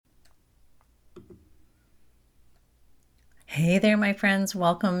Hey there, my friends.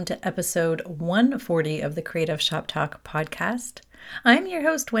 Welcome to episode 140 of the Creative Shop Talk podcast. I'm your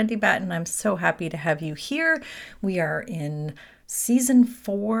host, Wendy Batten. I'm so happy to have you here. We are in season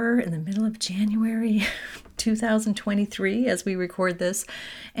 4 in the middle of January 2023 as we record this,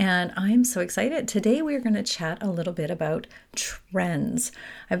 and I'm so excited. Today we're going to chat a little bit about trends.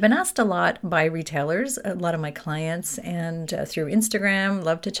 I've been asked a lot by retailers, a lot of my clients, and through Instagram.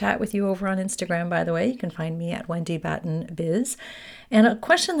 Love to chat with you over on Instagram, by the way. You can find me at Wendy Batten Biz. And a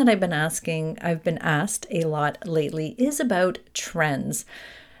question that I've been asked a lot lately is about trends.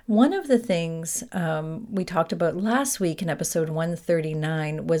 One of the things we talked about last week in episode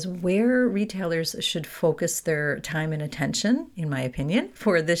 139 was where retailers should focus their time and attention, in my opinion,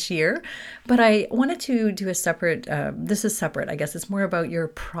 for this year. But I wanted to do a separate, this is separate, I guess. It's more about your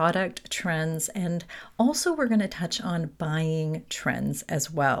product trends. And also we're going to touch on buying trends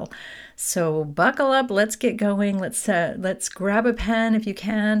as well. So buckle up, let's get going. Let's grab a pen if you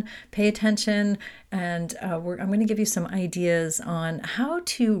can, pay attention. And I'm going to give you some ideas on how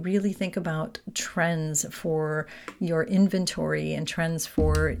to really think about trends for your inventory and trends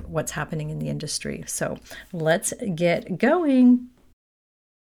for what's happening in the industry. So let's get going.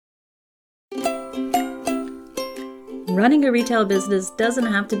 Running a retail business doesn't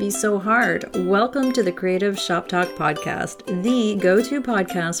have to be so hard. Welcome to the Creative Shop Talk podcast, the go-to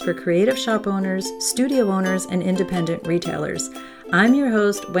podcast for creative shop owners, studio owners, and independent retailers. I'm your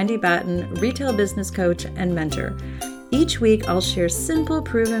host, Wendy Batten, retail business coach and mentor. Each week, I'll share simple,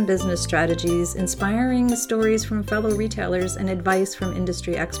 proven business strategies, inspiring stories from fellow retailers, and advice from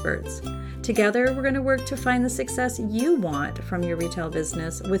industry experts. Together, we're going to work to find the success you want from your retail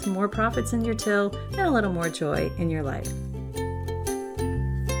business with more profits in your till and a little more joy in your life.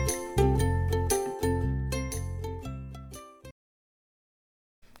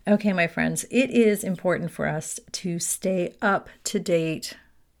 Okay, my friends, it is important for us to stay up to date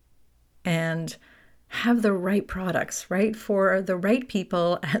and have the right products, right? For the right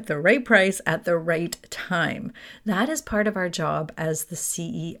people at the right price at the right time. That is part of our job as the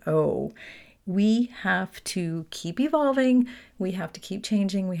CEO. We have to keep evolving. We have to keep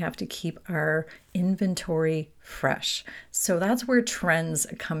changing. We have to keep our inventory fresh. So that's where trends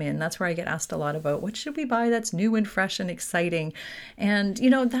come in. That's where I get asked a lot about what should we buy that's new and fresh and exciting. And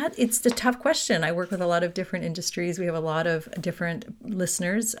that it's the tough question. I work with a lot of different industries. We have a lot of different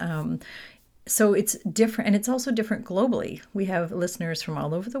listeners. So it's different, and it's also different globally. We have listeners from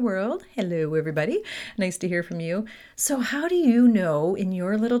all over the world. Hello, everybody. Nice to hear from you. So how do you know in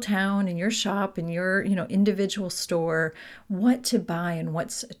your little town, in your shop, in your, individual store, what to buy and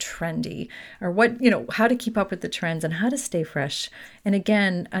what's trendy, or how to keep up with the trends and how to stay fresh? And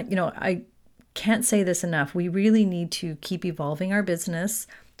again, I can't say this enough. We really need to keep evolving our business,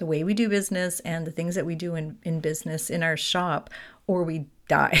 the way we do business and the things that we do in business in our shop, or we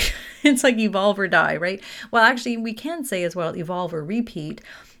die. It's like evolve or die, right? Well, actually, we can say as well, evolve or repeat,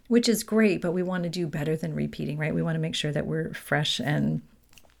 which is great, but we want to do better than repeating, right? We want to make sure that we're fresh and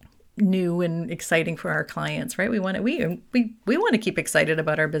new and exciting for our clients, right? We want to keep excited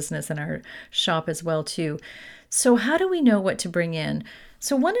about our business and our shop as well, too. So how do we know what to bring in?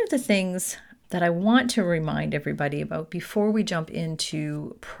 So one of the things that I want to remind everybody about before we jump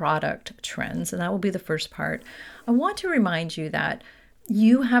into product trends, and that will be the first part, I want to remind you that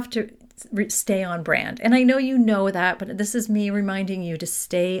you have to stay on brand. And I know you know that, but this is me reminding you to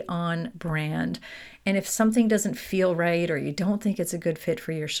stay on brand. And if something doesn't feel right or you don't think it's a good fit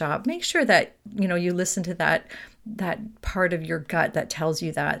for your shop, make sure that, you listen to that part of your gut that tells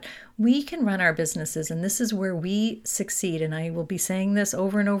you that we can run our businesses. And this is where we succeed. And I will be saying this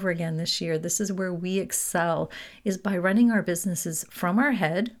over and over again this year. This is where we excel, is by running our businesses from our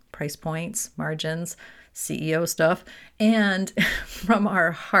head, price points, margins, CEO stuff, and from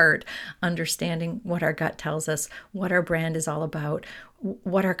our heart, understanding what our gut tells us, what our brand is all about,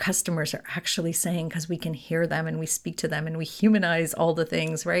 what our customers are actually saying, because we can hear them and we speak to them and we humanize all the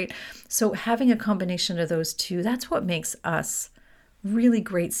things, right? So having a combination of those two, that's what makes us really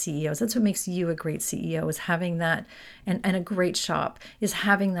great CEOs. That's what makes you a great CEO, is having that, and a great shop is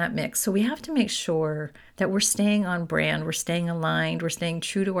having that mix. So we have to make sure that we're staying on brand, we're staying aligned, we're staying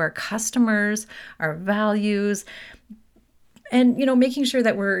true to our customers, our values, and, making sure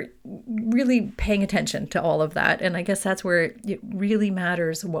that we're really paying attention to all of that. And I guess that's where it really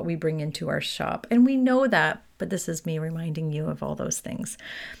matters what we bring into our shop. And we know that, but this is me reminding you of all those things.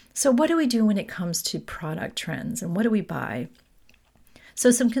 So what do we do when it comes to product trends, and what do we buy? So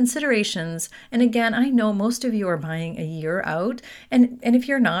some considerations, and again, I know most of you are buying a year out, and if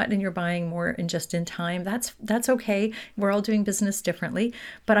you're not and you're buying more in just in time, that's okay. We're all doing business differently,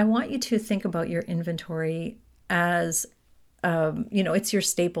 but I want you to think about your inventory as it's your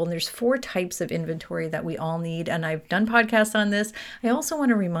staple. And there's 4 types of inventory that we all need. And I've done podcasts on this. I also want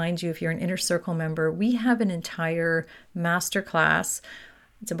to remind you, if you're an Inner Circle member, we have an entire masterclass.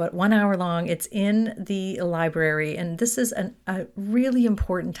 It's about 1 hour long. It's in the library. And this is a really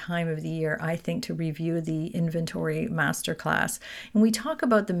important time of the year, I think, to review the inventory masterclass. And we talk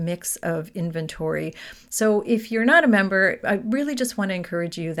about the mix of inventory. So if you're not a member, I really just want to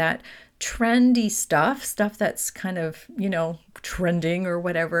encourage you that trendy stuff that's kind of, trending or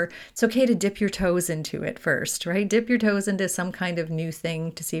whatever, it's okay to dip your toes into it first, right? Dip your toes into some kind of new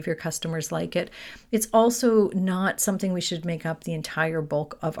thing to see if your customers like it. It's also not something we should make up the entire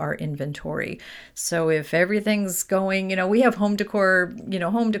bulk of our inventory. So if everything's going, we have home decor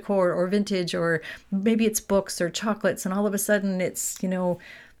or vintage, or maybe it's books or chocolates, and all of a sudden it's,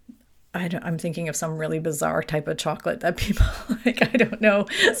 I'm thinking of some really bizarre type of chocolate that people like, I don't know,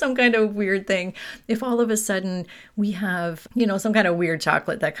 some kind of weird thing. If all of a sudden we have, some kind of weird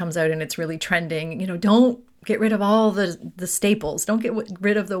chocolate that comes out and it's really trending, don't get rid of all the staples. Don't get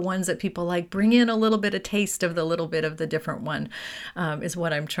rid of the ones that people like. Bring in a little bit of taste of the little bit of the different one, is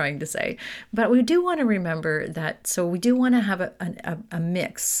what I'm trying to say. But we do want to remember that, so we do want to have a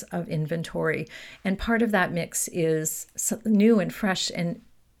mix of inventory. And part of that mix is new and fresh and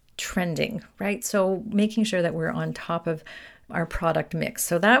trending, right? So making sure that we're on top of our product mix.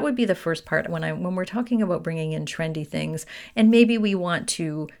 So that would be the first part when we're talking about bringing in trendy things, and maybe we want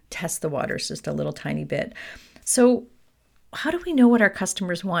to test the waters just a little tiny bit. So how do we know what our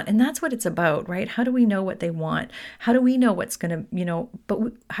customers want? And that's what it's about, right? How do we know what they want? How do we know what's going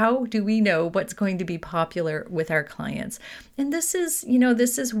to, how do we know what's going to be popular with our clients? And this is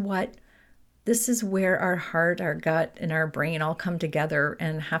where our heart, our gut, and our brain all come together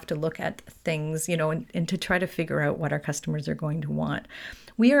and have to look at things, and to try to figure out what our customers are going to want.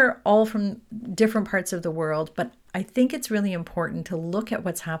 We are all from different parts of the world, but I think it's really important to look at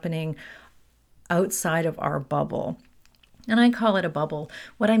what's happening outside of our bubble. And I call it a bubble.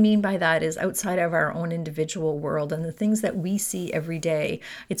 What I mean by that is outside of our own individual world and the things that we see every day.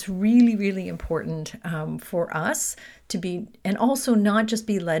 It's really, really important for us to be, and also not just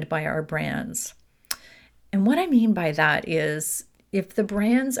be led by our brands. And what I mean by that is, if the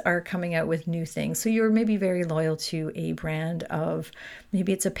brands are coming out with new things, so you're maybe very loyal to a brand of,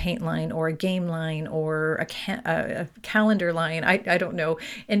 maybe it's a paint line or a game line or a calendar line, I don't know.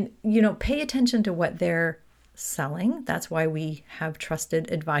 And, pay attention to what they're selling. That's why we have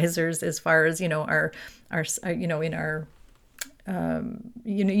trusted advisors as far as, in our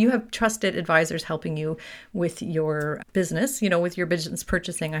you have trusted advisors helping you with your business, with your business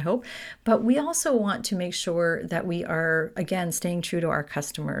purchasing, I hope. But we also want to make sure that we are, again, staying true to our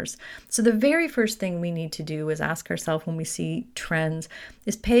customers. So the very first thing we need to do is ask ourselves, when we see trends,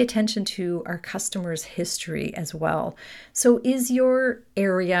 is pay attention to our customers' history as well. So is your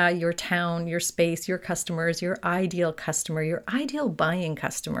area, your town, your space, your customers, your ideal customer, your ideal buying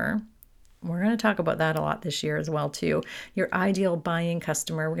customer? We're going to talk about that a lot this year as well, too. Your ideal buying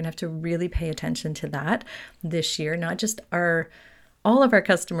customer, we're going to have to really pay attention to that this year, not just all of our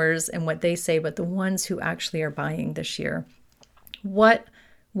customers and what they say, but the ones who actually are buying this year. What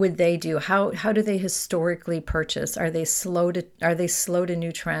would they do? How do they historically purchase? Are they slow to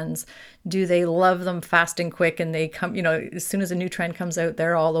new trends? Do they love them fast and quick, and they come, as soon as a new trend comes out,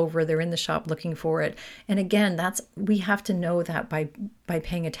 they're all over, they're in the shop looking for it. And again, we have to know that by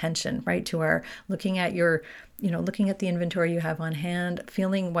paying attention, right, to looking at the inventory you have on hand,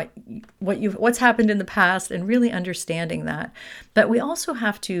 feeling what's happened in the past, and really understanding that. But we also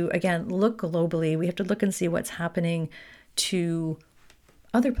have to, again, look globally. We have to look and see what's happening to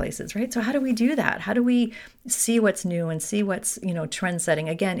other places, right? So how do we do that? How do we see what's new and see what's, trend setting,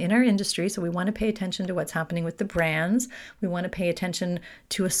 again, in our industry? So we want to pay attention to what's happening with the brands. We want to pay attention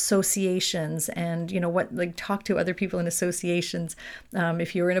to associations and, talk to other people in associations.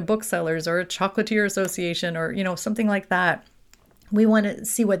 If you're in a booksellers or a chocolatier association or, something like that, we want to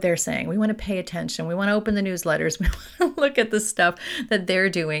see what they're saying. We want to pay attention. We want to open the newsletters. We want to look at the stuff that they're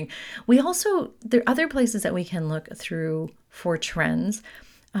doing. There are other places that we can look through for trends.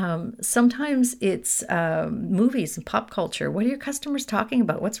 Sometimes it's movies and pop culture. What are your customers talking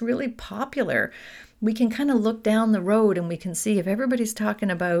about? What's really popular? We can kind of look down the road and we can see if everybody's talking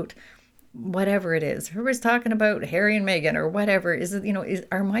about whatever it is. If everybody's talking about Harry and Meghan or whatever,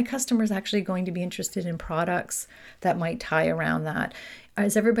 are my customers actually going to be interested in products that might tie around that?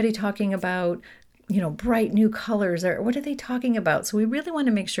 Is everybody talking about bright new colors, or what are they talking about? So we really want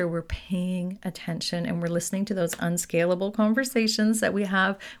to make sure we're paying attention and we're listening to those unscalable conversations that we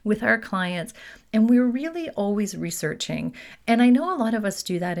have with our clients. And we're really always researching. And I know a lot of us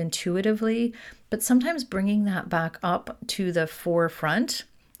do that intuitively, but sometimes bringing that back up to the forefront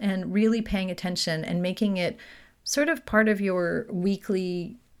and really paying attention and making it sort of part of your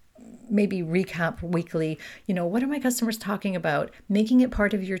weekly, maybe recap weekly, what are my customers talking about? Making it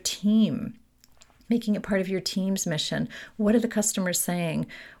part of your team. Making it part of your team's mission. What are the customers saying?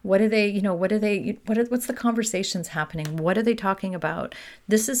 What are they, what's the conversations happening? What are they talking about?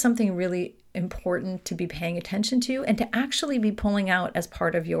 This is something really important to be paying attention to and to actually be pulling out as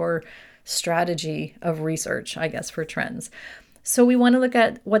part of your strategy of research, I guess, for trends. So we want to look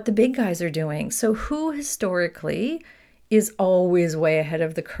at what the big guys are doing. So who historically is always way ahead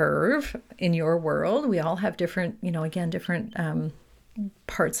of the curve in your world? We all have different, different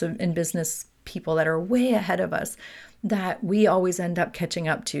parts of in business, people that are way ahead of us that we always end up catching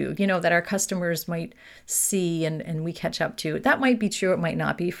up to, that our customers might see and we catch up to. That might be true. It might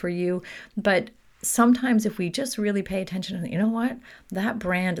not be for you. But sometimes if we just really pay attention, what? That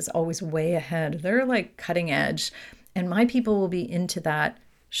brand is always way ahead. They're like cutting edge. And my people will be into that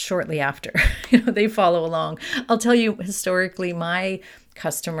shortly after. They follow along. I'll tell you, historically, my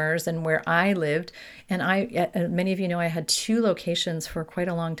customers and where I lived, and many of you know I had 2 locations for quite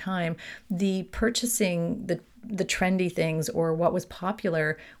a long time. The purchasing, the trendy things or what was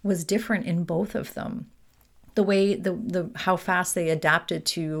popular was different in both of them. The way the how fast they adapted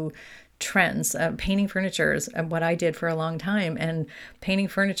to trends. Painting furniture is what I did for a long time, and painting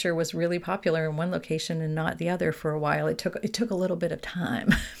furniture was really popular in one location and not the other for a while. It took a little bit of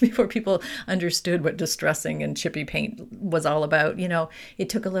time before people understood what distressing and chippy paint was all about. It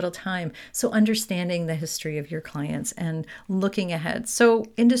took a little time. So understanding the history of your clients and looking ahead. So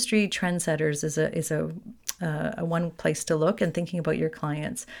industry trendsetters is a one place to look, and thinking about your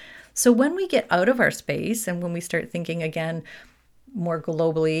clients. So when we get out of our space and when we start thinking again more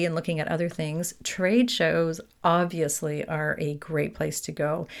globally and looking at other things, trade shows obviously are a great place to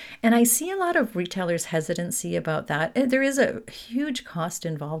go. And I see a lot of retailers' hesitancy about that. There is a huge cost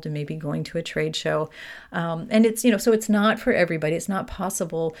involved in maybe going to a trade show. And it's, so it's not for everybody. It's not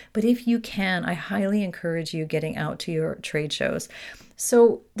possible. But if you can, I highly encourage you getting out to your trade shows.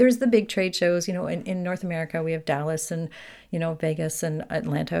 So there's the big trade shows, in North America, we have Dallas and, Vegas and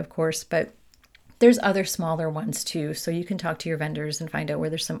Atlanta, of course, but there's other smaller ones too. So you can talk to your vendors and find out where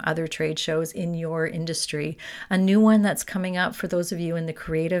there's some other trade shows in your industry. A new one that's coming up for those of you in the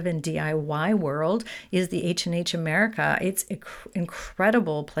creative and DIY world is the H&H America. It's an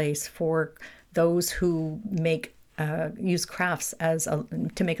incredible place for those who use crafts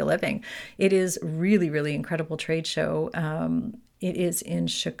to make a living. It is really, really incredible trade show. It is in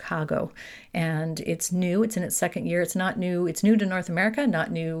Chicago, and it's new. It's in its 2nd year. It's not new. It's new to North America,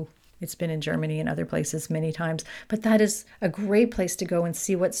 not new. It's been in Germany and other places many times, but that is a great place to go and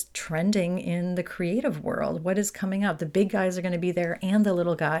see what's trending in the creative world. What is coming up? The big guys are going to be there and the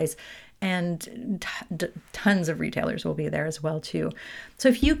little guys, and tons of retailers will be there as well too. So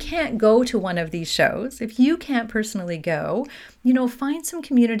if you can't go to one of these shows, if you can't personally go, find some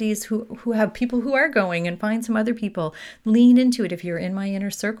communities who have people who are going, and find some other people. Lean into it. If you're in my inner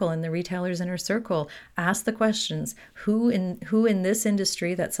circle, in the retailer's inner circle, ask the questions. Who in this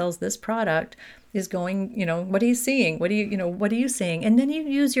industry that sells this product is going, what are you seeing? What are you seeing? And then you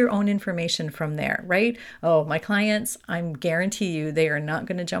use your own information from there, right? Oh, my clients, I guarantee you, they are not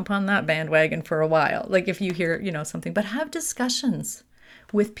going to jump on that bandwagon for a while. Like if you hear, something, but have discussions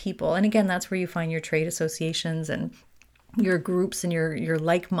with people. And again, that's where you find your trade associations and your groups and your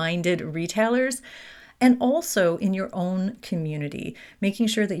like-minded retailers. And also in your own community, making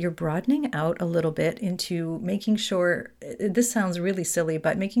sure that you're broadening out a little bit into making sure, this sounds really silly,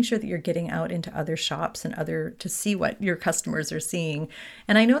 but making sure that you're getting out into other shops and to see what your customers are seeing.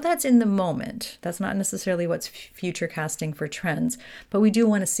 And I know that's in the moment. That's not necessarily what's future casting for trends, but we do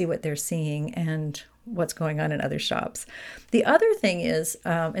want to see what they're seeing and what's going on in other shops. The other thing is,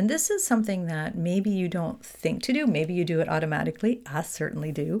 and this is something that maybe you don't think to do, maybe you do it automatically, I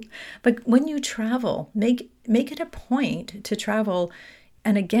certainly do, but when you travel, make it a point to travel.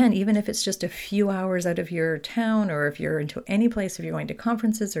 And again, even if it's just a few hours out of your town, or if you're into any place, if you're going to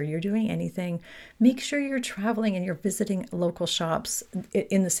conferences or you're doing anything, make sure you're traveling and you're visiting local shops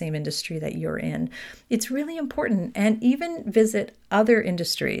in the same industry that you're in. It's really important. And even visit other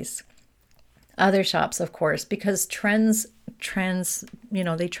industries. Other shops, of course, because trends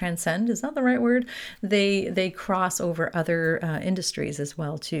they transcend, is that the right word? They cross over other industries as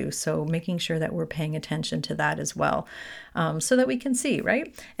well too. So making sure that we're paying attention to that as well, so that we can see,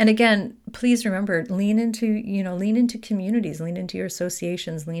 right? And again, please remember, lean into communities, lean into your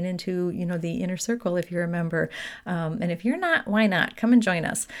associations, lean into, the inner circle if you're a member. And if you're not, why not? Come and join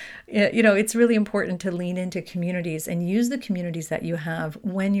us. It's really important to lean into communities and use the communities that you have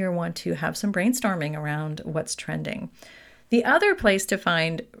when you want to have some brainstorming around what's trending. The other place to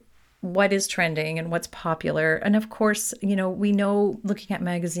find what is trending and what's popular. And of course, we know, looking at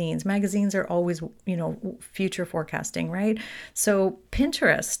magazines are always, future forecasting, right? So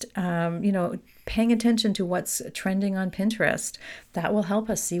Pinterest, paying attention to what's trending on Pinterest, that will help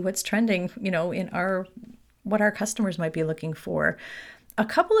us see what's trending, what our customers might be looking for. A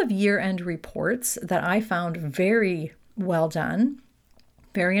couple of year-end reports that I found very well done,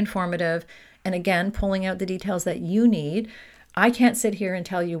 very informative, and again, pulling out the details that you need. I can't sit here and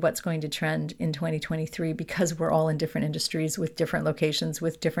tell you what's going to trend in 2023 because we're all in different industries with different locations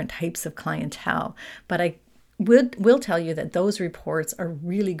with different types of clientele. But I will tell you that those reports are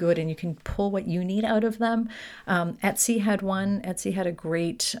really good and you can pull what you need out of them. Etsy had one. Etsy had a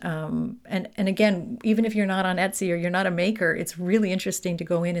great, and again, even if you're not on Etsy or you're not a maker, it's really interesting to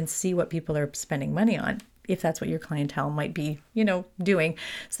go in and see what people are spending money on, if that's what your clientele might be, doing.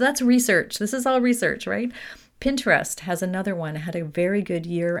 So that's research. This is all research, right? Pinterest has another one, had a very good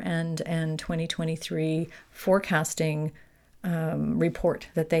year-end and 2023 forecasting report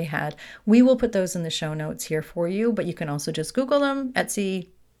that they had. We will put those in the show notes here for you, but you can also just Google them, Etsy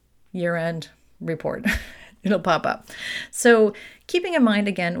year-end report. It'll pop up. So keeping in mind,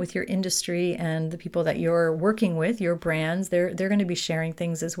 again, with your industry and the people that you're working with, your brands, they're going to be sharing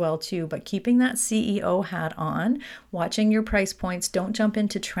things as well too, but keeping that CEO hat on, watching your price points. Don't jump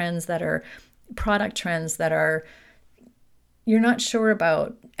into trends that are product trends that you're not sure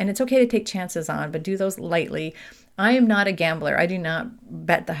about, and it's okay to take chances on, but do those lightly. I am not a gambler. I do not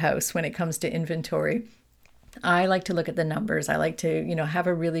bet the house when it comes to inventory. I like to look at the numbers. I like to, have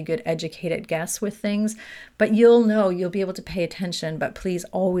a really good educated guess with things, but you'll be able to pay attention, but please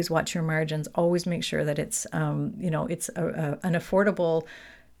always watch your margins. Always make sure that it's, it's an affordable,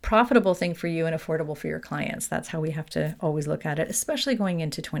 profitable thing for you and affordable for your clients. That's how we have to always look at it, especially going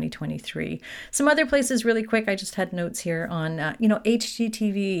into 2023. Some other places really quick, I just had notes here on,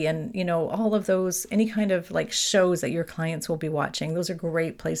 HGTV and, all of those, any kind of like shows that your clients will be watching. Those are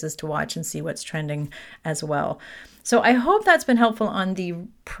great places to watch and see what's trending as well. So I hope that's been helpful on the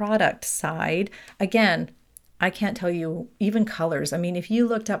product side. Again, I can't tell you even colors. I mean, if you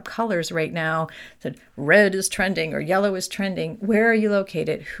looked up colors right now, said red is trending or yellow is trending, where are you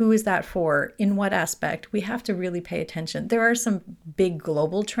located? Who is that for? In what aspect? We have to really pay attention. There are some big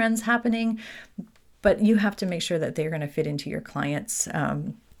global trends happening, but you have to make sure that they're going to fit into your clients,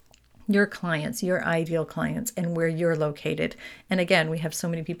 your ideal clients, and where you're located. And again, we have so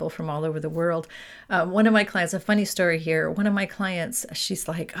many people from all over the world. One of my clients, a funny story here, one of my clients, she's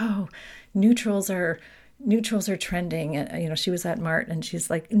like, oh, neutrals are trending. And, she was at Mart and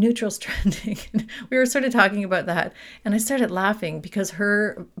she's like, neutrals trending. And we were sort of talking about that. And I started laughing because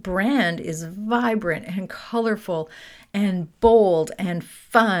her brand is vibrant and colorful and bold and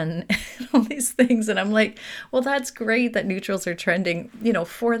fun and all these things. And I'm like, well, that's great that neutrals are trending,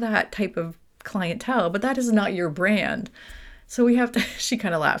 for that type of clientele, but that is not your brand. So we have to, she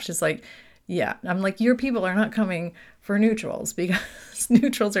kind of laughed. She's like, yeah. I'm like, your people are not coming for neutrals because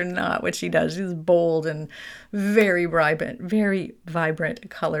neutrals are not what she does. She's bold and very vibrant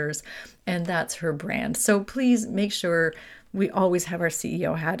colors, and that's her brand. So please make sure we always have our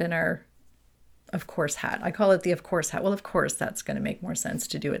CEO hat and our of course hat. I call it the of course hat. Well, of course, that's going to make more sense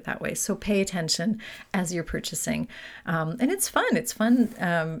to do it that way. So pay attention as you're purchasing. And it's fun. It's fun.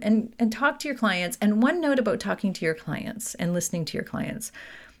 And talk to your clients. And one note about talking to your clients and listening to your clients.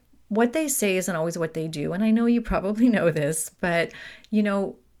 What they say isn't always what they do. And I know you probably know this, but,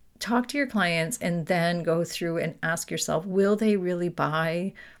 talk to your clients and then go through and ask yourself, will they really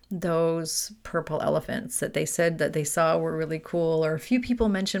buy those purple elephants that they said that they saw were really cool? Or a few people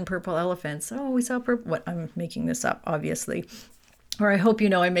mentioned purple elephants. Oh, we saw purple. What? I'm making this up, obviously. Or I hope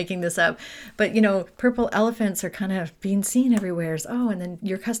I'm making this up. But, purple elephants are kind of being seen everywhere. Oh, and then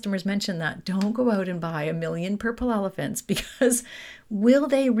your customers mention that. Don't go out and buy 1 million purple elephants, because will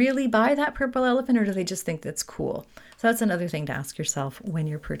they really buy that purple elephant, or do they just think that's cool? So that's another thing to ask yourself when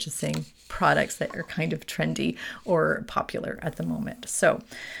you're purchasing products that are kind of trendy or popular at the moment. So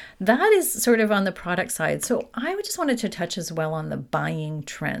that is sort of on the product side. So I just wanted to touch as well on the buying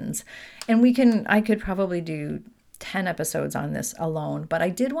trends. And I could probably do 10 episodes on this alone, but I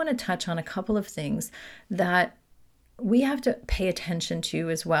did want to touch on a couple of things that we have to pay attention to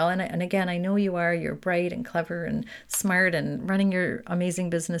as well. And again, I know you're bright and clever and smart and running your amazing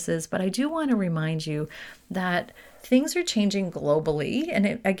businesses, but I do want to remind you that things are changing globally.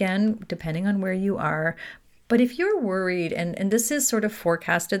 And again, depending on where you are, but if you're worried, and this is sort of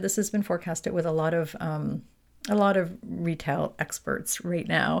forecasted, this has been forecasted with a lot of retail experts right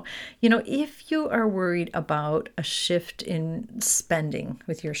now. If you are worried about a shift in spending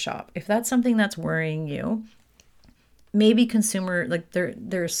with your shop, if that's something that's worrying you, maybe consumer, like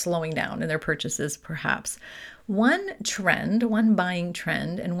they're slowing down in their purchases, perhaps. One buying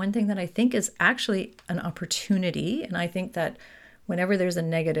trend, and one thing that I think is actually an opportunity, and I think that whenever there's a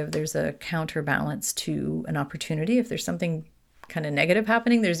negative, there's a counterbalance to an opportunity. If there's something kind of negative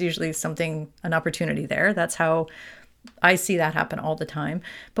happening, there's usually an opportunity there. That's how I see that happen all the time.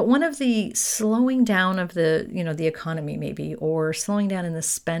 But one of the slowing down of the economy maybe, or slowing down in the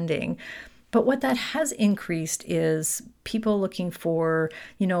spending, but what that has increased is people looking for,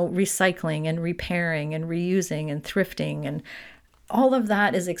 recycling and repairing and reusing and thrifting, and all of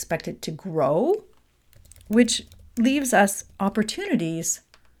that is expected to grow, which leaves us opportunities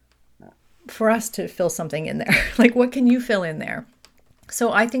for us to fill something in there. Like, what can you fill in there?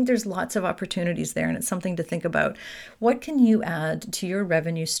 So I think there's lots of opportunities there, and it's something to think about. What can you add to your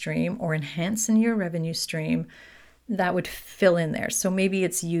revenue stream or enhance in your revenue stream that would fill in there? So maybe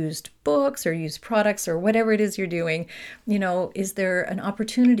it's used books or used products or whatever it is you're doing. Is there an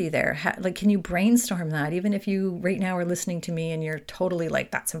opportunity there? Can you brainstorm that? Even if you right now are listening to me and you're totally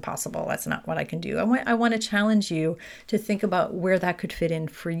like, that's impossible, that's not what I can do. I want to challenge you to think about where that could fit in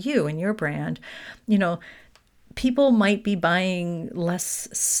for you and your brand. People might be buying less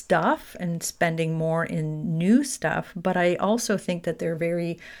stuff and spending more in new stuff, but I also think that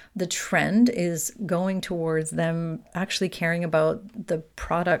the trend is going towards them actually caring about the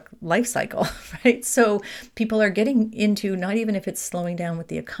product life cycle, right? So people are getting into, not even if it's slowing down with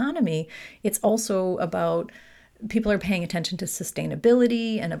the economy, it's also about people are paying attention to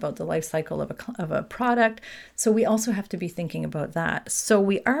sustainability and about the life cycle of a product. So we also have to be thinking about that. So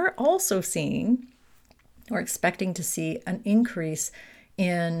we are also seeing, we're expecting to see an increase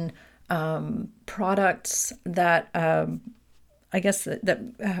in products that,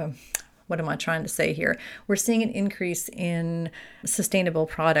 what am I trying to say here? We're seeing an increase in sustainable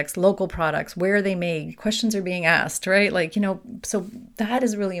products, local products, where are they made? Questions are being asked, right? So that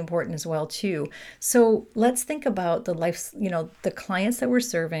is really important as well too. So let's think about the clients that we're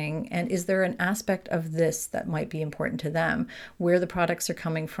serving, and is there an aspect of this that might be important to them, where the products are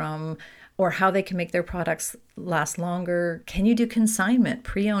coming from, or how they can make their products last longer. Can you do consignment,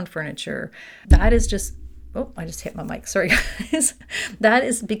 pre-owned furniture? That is just, I just hit my mic. Sorry, guys. That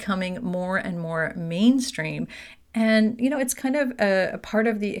is becoming more and more mainstream. And, it's kind of a part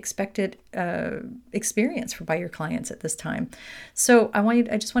of the expected experience by your clients at this time. So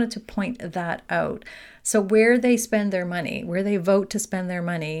I just wanted to point that out. So where they spend their money, where they vote to spend their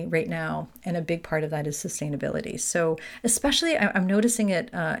money right now, and a big part of that is sustainability. So especially I'm noticing it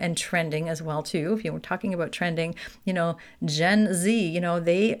and trending as well too. If you were talking about trending, Gen Z,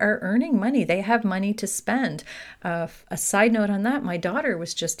 they are earning money. They have money to spend. A side note on that, my daughter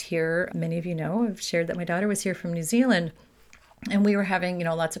was just here. Many of you know, I've shared that my daughter was here from New Zealand. And we were having,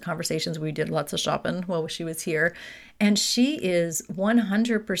 lots of conversations. We did lots of shopping while she was here. And she is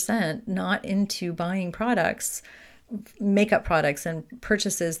 100% not into buying products, makeup products and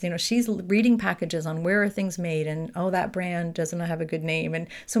purchases. She's reading packages on where are things made, and, that brand doesn't have a good name. And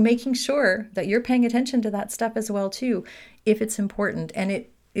so making sure that you're paying attention to that stuff as well too, if it's important. And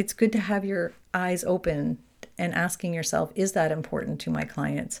it's good to have your eyes open and asking yourself, is that important to my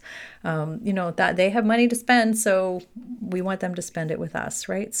clients? That they have money to spend, so we want them to spend it with us,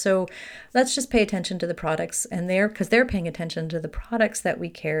 right? So let's just pay attention to the products, and because they're paying attention to the products that we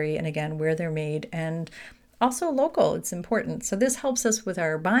carry, and again, where they're made, and also local. It's important. So this helps us with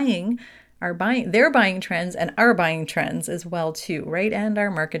their buying trends and our buying trends as well too, right? And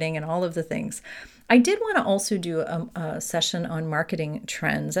our marketing and all of the things. I did want to also do a session on marketing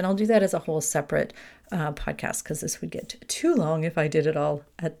trends, and I'll do that as a whole separate podcast, because this would get too long if I did it all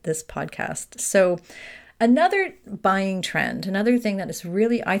at this podcast. So another buying trend, another thing that is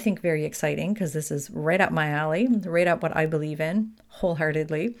really, I think, very exciting, because this is right up my alley, right up what I believe in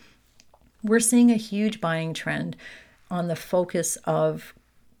wholeheartedly. We're seeing a huge buying trend on the focus of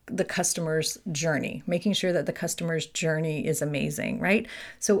the customer's journey, making sure that the customer's journey is amazing, right?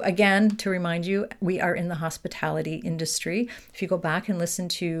 So again, to remind you, we are in the hospitality industry. If you go back and listen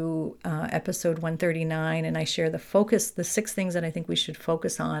to episode 139, and I share the 6 things that I think we should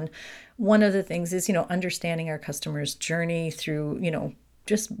focus on. One of the things is, understanding our customer's journey through,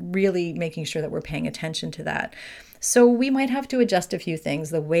 just really making sure that we're paying attention to that. So we might have to adjust a few things,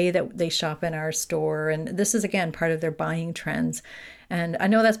 the way that they shop in our store. And this is, again, part of their buying trends. And I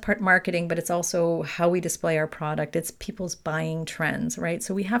know that's part marketing, but it's also how we display our product. It's people's buying trends, right?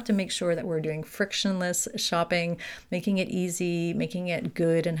 So we have to make sure that we're doing frictionless shopping, making it easy, making it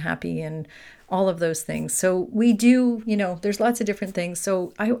good and happy, and all of those things. So we do, there's lots of different things.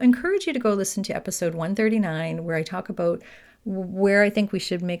 So I encourage you to go listen to episode 139, where I talk about where I think we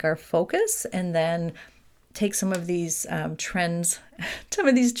should make our focus, and then take some of these trends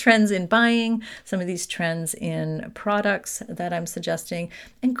in buying, some of these trends in products that I'm suggesting,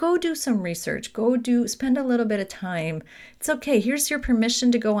 and go do some research. Spend a little bit of time. It's okay. Here's your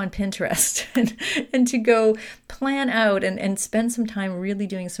permission to go on Pinterest and to go plan out and spend some time really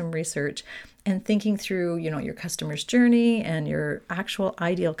doing some research and thinking through, your customer's journey and your actual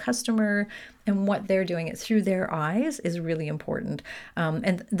ideal customer and what they're doing it through their eyes is really important.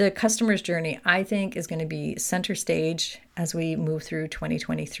 And the customer's journey, I think, is going to be center stage as we move through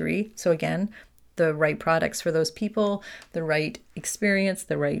 2023. So again, the right products for those people, the right experience,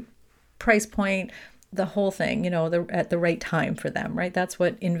 the right price point, the whole thing, at the right time for them, right? That's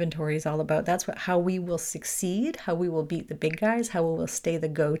what inventory is all about. That's how we will succeed, how we will beat the big guys, how we will stay the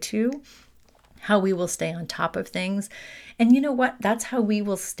go-to, how we will stay on top of things. And you know what? That's how we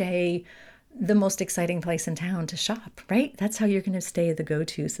will stay the most exciting place in town to shop, right? That's how you're going to stay the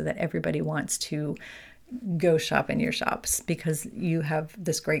go-to, so that everybody wants to go shop in your shops, because you have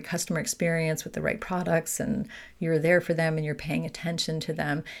this great customer experience with the right products, and you're there for them, and you're paying attention to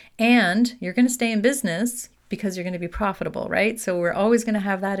them, and you're going to stay in business because you're going to be profitable, right? So we're always going to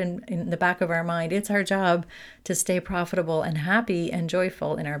have that in the back of our mind. It's our job to stay profitable and happy and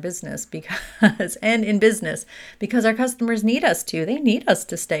joyful in our business because our customers need us to. They need us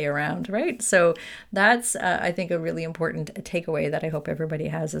to stay around, right? So that's, I think, a really important takeaway that I hope everybody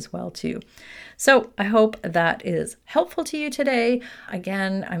has as well too. So I hope that is helpful to you today.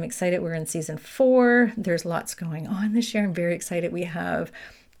 Again, I'm excited. We're in season 4. There's lots going on this year. I'm very excited. We have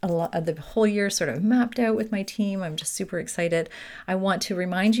a lot of the whole year sort of mapped out with my team. I'm just super excited. I want to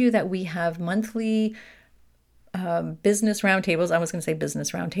remind you that we have monthly business roundtables. I was going to say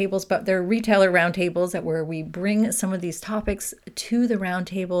business roundtables, but they're retailer roundtables where we bring some of these topics to the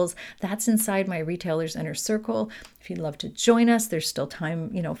roundtables. That's inside my Retailers Inner Circle. If you'd love to join us, there's still time,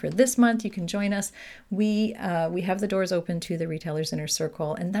 for this month. You can join us. We have the doors open to the Retailers Inner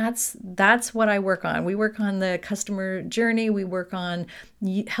Circle, and that's what I work on. We work on the customer journey. We work on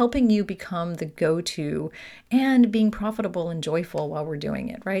helping you become the go-to and being profitable and joyful while we're doing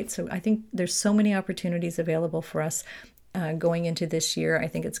it, right? So I think there's so many opportunities available for us going into this year. I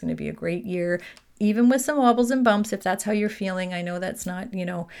think it's going to be a great year, even with some wobbles and bumps, if that's how you're feeling. I know that's not,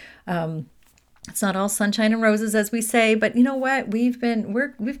 it's not all sunshine and roses, as we say, but you know what? We've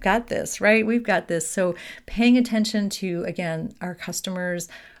got this, right? We've got this. So paying attention to, again, our customers,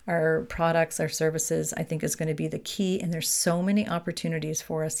 our products, our services, I think is going to be the key. And there's so many opportunities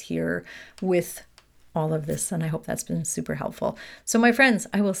for us here with all of this. And I hope that's been super helpful. So my friends,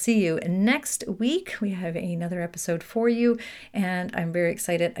 I will see you next week. We have another episode for you. And I'm very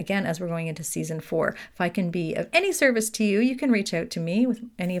excited, again, as we're going into season 4. If I can be of any service to you, you can reach out to me with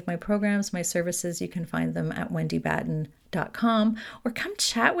any of my programs, my services. You can find them at wendybatten.com, or come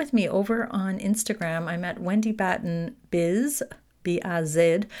chat with me over on Instagram. I'm at Wendy Batten Biz,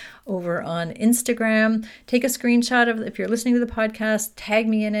 B-A-Z, over on Instagram. Take a screenshot of, if you're listening to the podcast, tag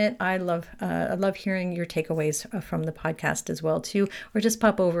me in it. I love hearing your takeaways from the podcast as well too, or just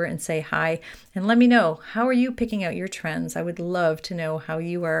pop over and say hi and let me know, how are you picking out your trends? I would love to know how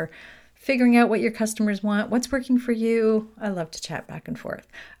you are figuring out what your customers want, what's working for you. I love to chat back and forth.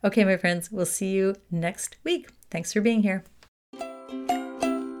 Okay, my friends, we'll see you next week. Thanks for being here.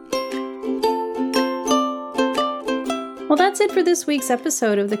 Well, that's it for this week's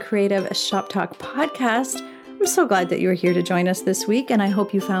episode of the Creative Shop Talk podcast. I'm so glad that you're here to join us this week, and I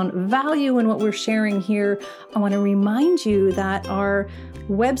hope you found value in what we're sharing here. I want to remind you that our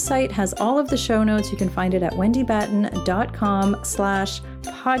website has all of the show notes. You can find it at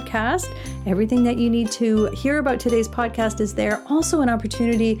wendybatten.com/podcast. Everything that you need to hear about today's podcast is there. Also an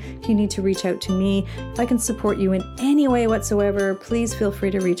opportunity if you need to reach out to me. If I can support you in any way whatsoever, please feel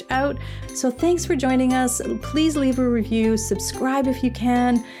free to reach out. So thanks for joining us. Please leave a review, subscribe if you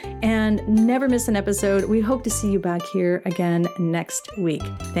can, and never miss an episode. We hope to see you back here again next week.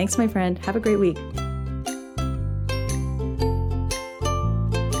 Thanks, my friend. Have a great week.